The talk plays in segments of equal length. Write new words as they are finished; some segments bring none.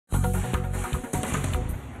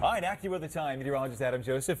right, AccuWeather time. Meteorologist Adam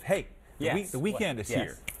Joseph. Hey, the weekend is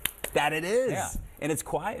here. That it is. Yeah. And it's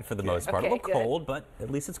quiet for the most part. A little cold, but at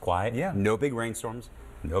least it's quiet. Yeah. No big rainstorms,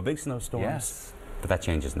 no big snowstorms. Yes. But that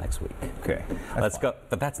changes next week. Okay. Let's go.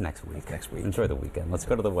 But that's next week. That's next week. Enjoy the weekend. Let's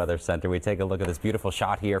go to the Weather Center. We take a look at this beautiful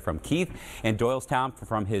shot here from Keith in Doylestown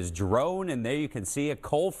from his drone. And there you can see a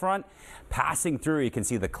cold front passing through. You can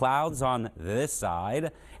see the clouds on this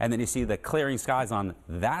side, and then you see the clearing skies on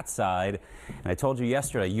that side. And I told you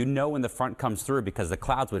yesterday, you know when the front comes through because the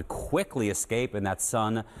clouds would quickly escape and that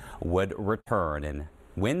sun would return. And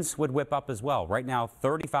winds would whip up as well. Right now,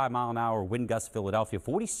 35-mile-an-hour wind gusts Philadelphia,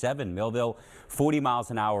 47 Millville, 40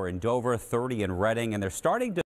 miles an hour in Dover, 30 in Reading, and they're starting to